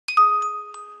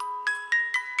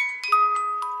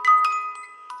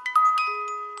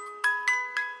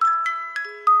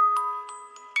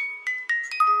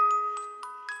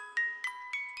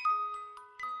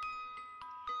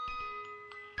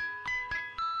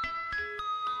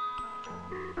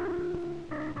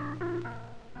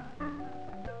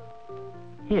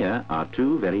Here are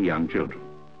two very young children,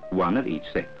 one of each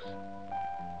sex.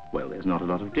 Well, there's not a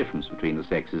lot of difference between the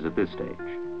sexes at this stage.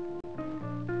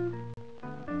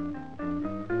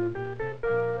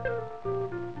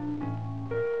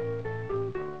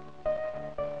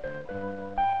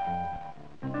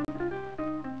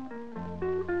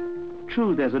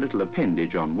 True, there's a little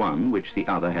appendage on one which the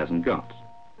other hasn't got.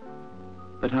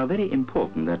 But how very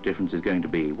important that difference is going to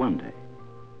be one day.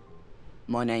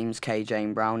 My name's K.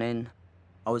 Jane Browning.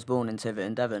 I was born in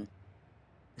Tiverton, Devon.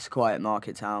 It's a quiet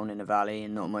market town in a valley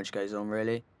and not much goes on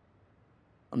really.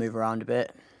 I move around a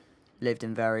bit, lived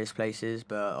in various places,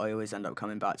 but I always end up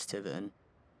coming back to Tiverton.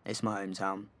 It's my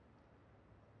hometown.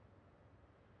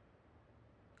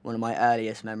 One of my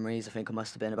earliest memories, I think I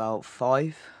must have been about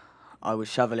 5. I was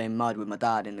shoveling mud with my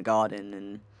dad in the garden,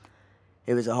 and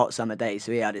it was a hot summer day,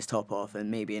 so he had his top off, and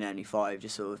me being only 5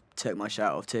 just sort of took my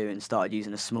shirt off too and started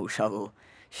using a small shovel,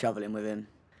 shoveling with him.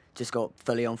 Just got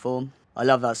fully on form. I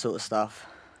love that sort of stuff.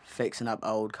 Fixing up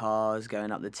old cars,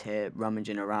 going up the tip,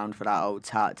 rummaging around for that old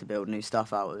tat to build new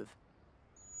stuff out of.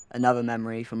 Another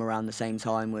memory from around the same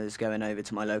time was going over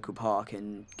to my local park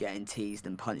and getting teased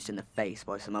and punched in the face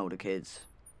by some older kids.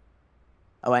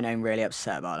 I went home really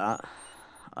upset about that.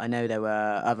 I know there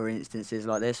were other instances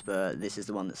like this, but this is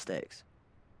the one that sticks.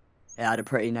 It had a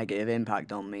pretty negative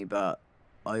impact on me, but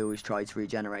I always try to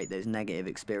regenerate those negative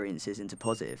experiences into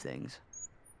positive things.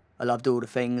 I loved all the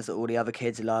things that all the other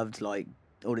kids loved, like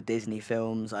all the Disney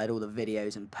films. I had all the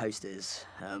videos and posters.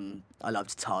 I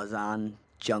loved Tarzan,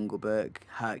 Jungle Book,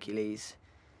 Hercules.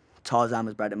 Tarzan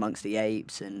was bred amongst the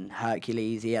apes, and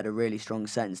Hercules, he had a really strong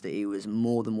sense that he was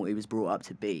more than what he was brought up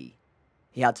to be.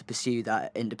 He had to pursue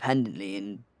that independently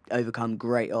and overcome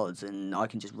great odds, and I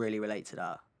can just really relate to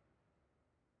that.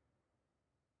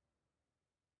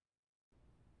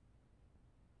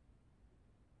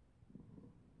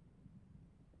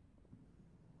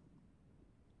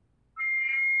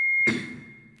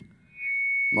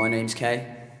 My name's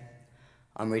Kay.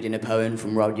 I'm reading a poem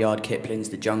from Rudyard Kipling's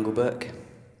The Jungle Book,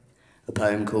 a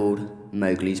poem called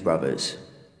Mowgli's Brothers.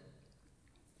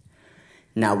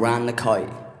 Now ran the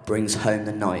kite, brings home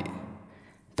the night,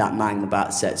 that Mang the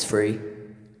bat sets free.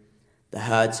 The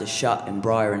herds are shut in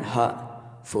briar and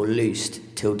hut, for loosed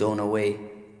till dawn are we.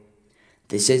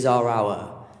 This is our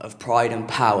hour of pride and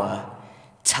power,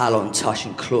 talon, tush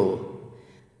and claw.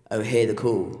 Oh, hear the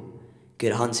call,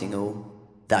 good hunting all,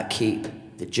 that keep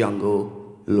the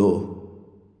jungle law.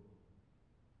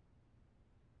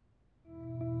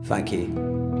 Thank you.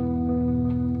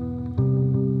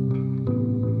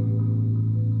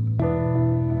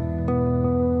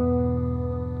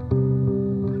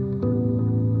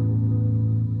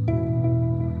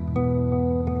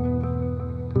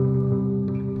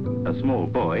 A small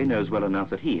boy knows well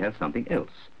enough that he has something else.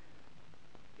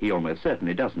 He almost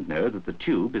certainly doesn't know that the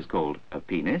tube is called a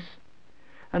penis,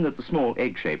 and that the small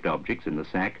egg-shaped objects in the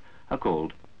sac are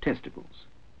called testicles.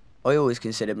 I always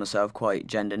considered myself quite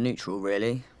gender neutral,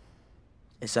 really.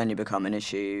 It's only become an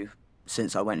issue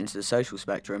since I went into the social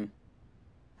spectrum.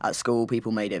 At school,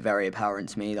 people made it very apparent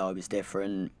to me that I was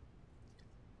different.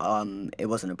 It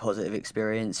wasn't a positive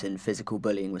experience, and physical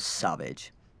bullying was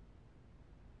savage.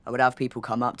 I would have people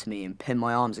come up to me and pin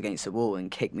my arms against the wall and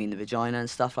kick me in the vagina and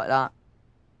stuff like that.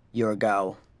 You're a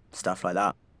girl, stuff like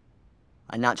that.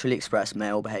 I naturally expressed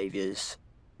male behaviours,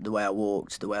 the way I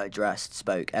walked, the way I dressed,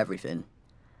 spoke, everything.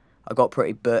 I got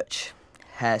pretty butch,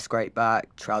 hair scraped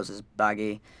back, trousers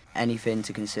baggy, anything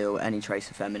to conceal any trace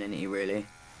of femininity, really.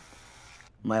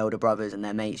 My older brothers and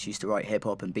their mates used to write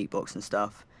hip-hop and beatbox and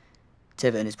stuff.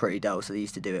 Tiverton is pretty dull, so they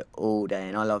used to do it all day,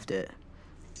 and I loved it.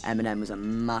 Eminem was a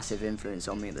massive influence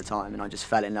on me at the time, and I just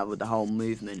fell in love with the whole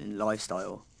movement and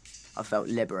lifestyle. I felt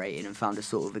liberated and found a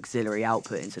sort of auxiliary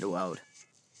output into the world.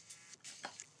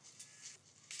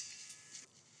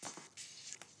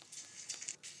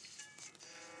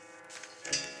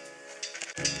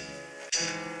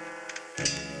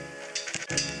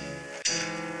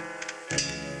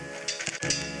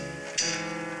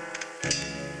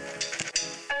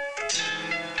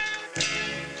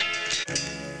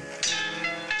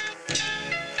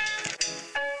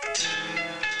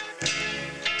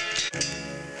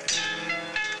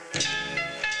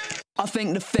 I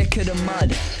think the thicker the mud,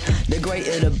 the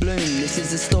greater the bloom. This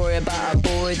is a story about a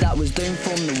boy that was doomed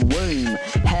from the womb.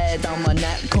 Hair down my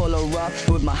neck, collar up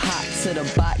with my hat to the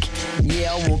back.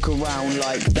 Yeah, I walk around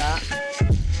like that.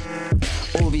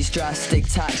 All these drastic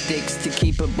tactics to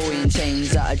keep a boy in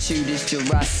chains. Attitude is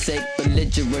Jurassic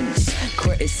belligerence.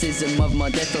 Criticism of my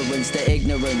difference to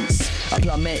ignorance. I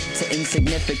plummet to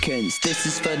insignificance. This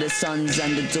is for the sons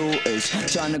and the daughters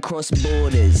trying to cross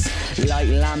borders like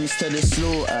lambs to the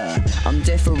slaughter. I'm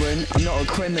different, I'm not a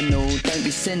criminal, don't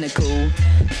be cynical.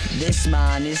 This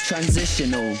man is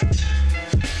transitional.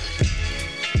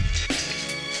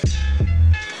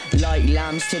 Like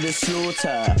lambs to the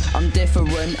slaughter. I'm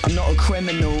different, I'm not a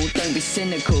criminal, don't be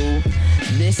cynical.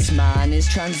 This man is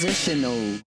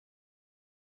transitional.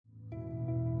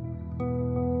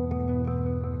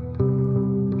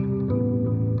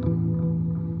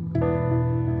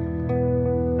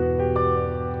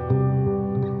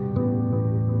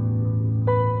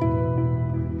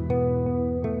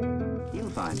 You'll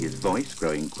find his voice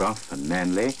growing gruff and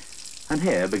manly, and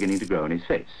hair beginning to grow on his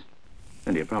face.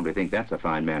 And he'll probably think that's a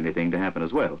fine manly thing to happen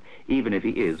as well, even if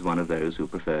he is one of those who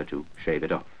prefer to shave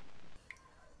it off.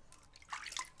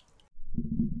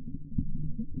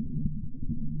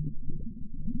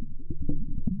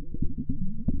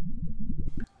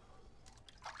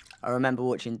 I remember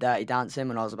watching Dirty Dancing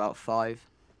when I was about 5.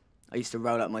 I used to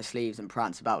roll up my sleeves and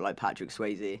prance about like Patrick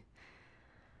Swayze.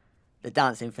 The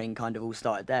dancing thing kind of all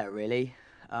started there, really.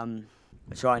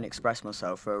 I try and express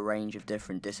myself through a range of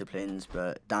different disciplines,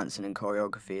 but dancing and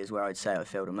choreography is where I'd say I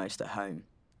feel the most at home.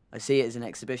 I see it as an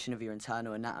exhibition of your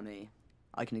internal anatomy.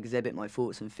 I can exhibit my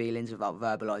thoughts and feelings without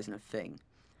verbalising a thing.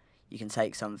 You can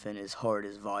take something as horrid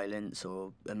as violence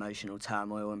or emotional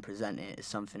turmoil and present it as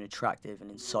something attractive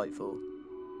and insightful.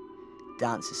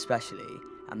 Dance especially,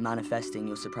 and manifesting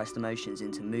your suppressed emotions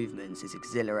into movements is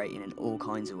exhilarating in all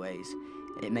kinds of ways,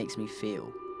 and it makes me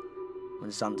feel,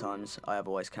 when sometimes I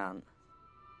otherwise can't.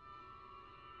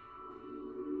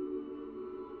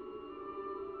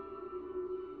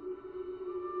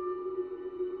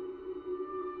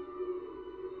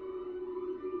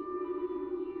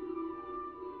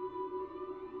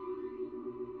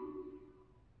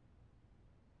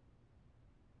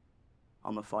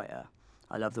 I'm a fighter.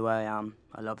 I love the way I am.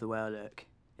 I love the way I look.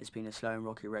 It's been a slow and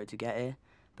rocky road to get here,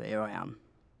 but here I am.